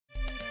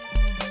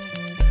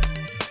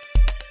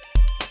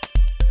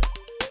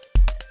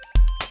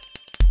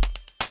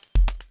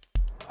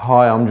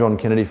Hi, I'm John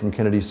Kennedy from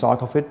Kennedy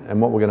Cycle Fit, and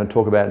what we're going to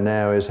talk about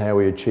now is how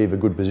we achieve a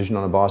good position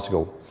on a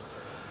bicycle.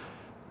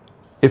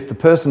 If the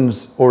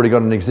person's already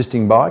got an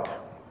existing bike,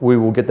 we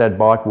will get that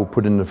bike, we'll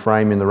put in the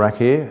frame in the rack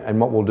here, and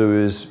what we'll do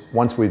is,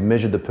 once we've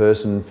measured the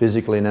person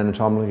physically and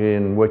anatomically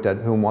and worked out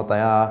who and what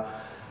they are,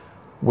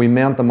 we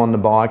mount them on the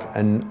bike,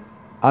 and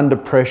under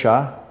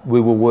pressure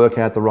we will work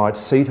out the right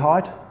seat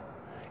height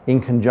in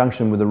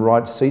conjunction with the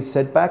right seat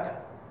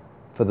setback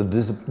for the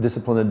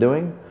discipline they're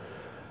doing.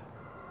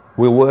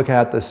 We'll work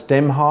out the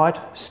stem height,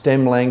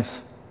 stem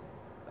length,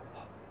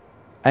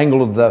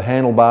 angle of the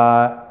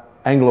handlebar,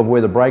 angle of where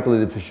the brake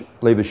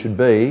lever should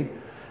be,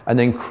 and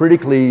then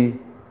critically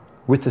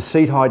with the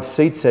seat height,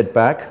 seat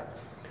setback,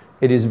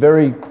 it is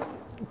very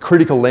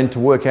critical then to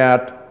work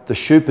out the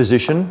shoe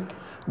position,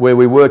 where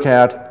we work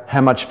out how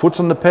much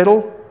foot's on the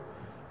pedal,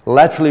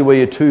 laterally where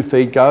your 2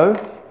 feet go,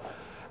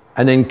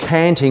 and then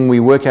canting, we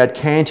work out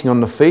canting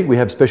on the feet. We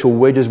have special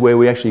wedges where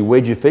we actually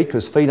wedge your feet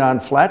because feet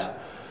aren't flat.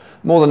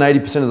 More than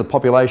 80% of the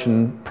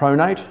population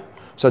pronate,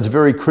 so it's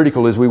very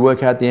critical as we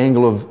work out the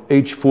angle of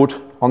each foot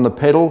on the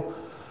pedal.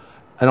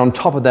 And on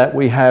top of that,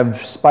 we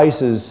have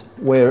spaces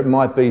where it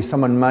might be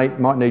someone might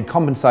need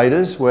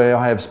compensators, where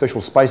I have special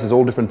spaces,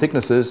 all different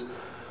thicknesses,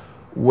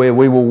 where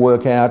we will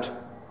work out,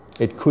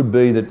 it could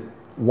be that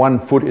one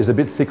foot is a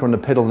bit thicker on the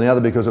pedal than the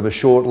other because of a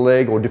short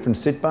leg or different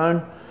sit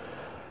bone.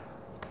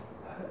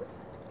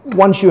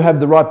 Once you have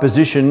the right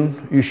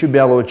position, you should be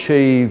able to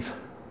achieve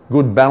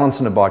good balance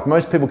on a bike.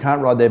 Most people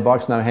can't ride their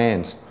bikes no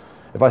hands.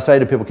 If I say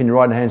to people, can you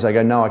ride no hands? They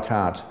go, no, I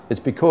can't. It's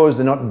because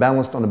they're not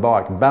balanced on a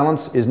bike.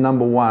 Balance is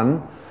number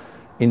one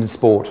in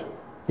sport,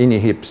 in your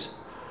hips.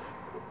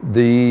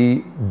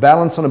 The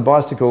balance on a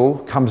bicycle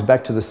comes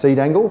back to the seat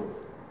angle.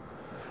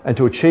 And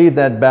to achieve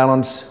that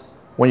balance,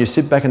 when you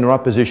sit back in the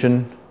right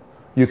position,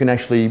 you can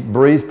actually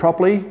breathe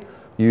properly,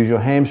 use your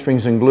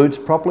hamstrings and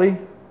glutes properly.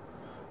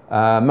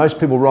 Most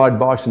people ride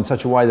bikes in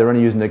such a way they're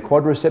only using their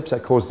quadriceps.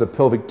 That causes a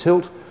pelvic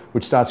tilt,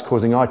 which starts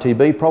causing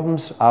ITB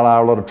problems. A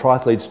lot of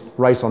triathletes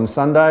race on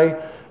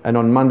Sunday, and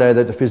on Monday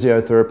they're the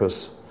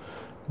physiotherapists.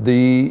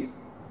 The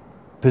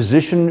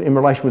position in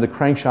relation with the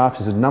crankshaft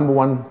is the number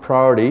one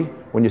priority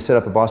when you set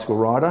up a bicycle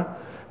rider,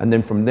 and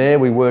then from there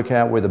we work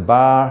out where the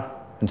bar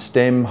and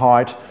stem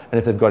height, and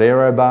if they've got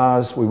aero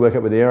bars, we work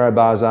out where the aero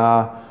bars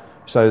are,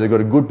 so they've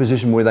got a good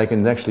position where they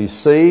can actually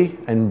see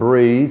and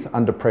breathe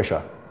under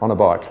pressure on a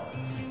bike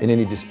in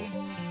any discipline.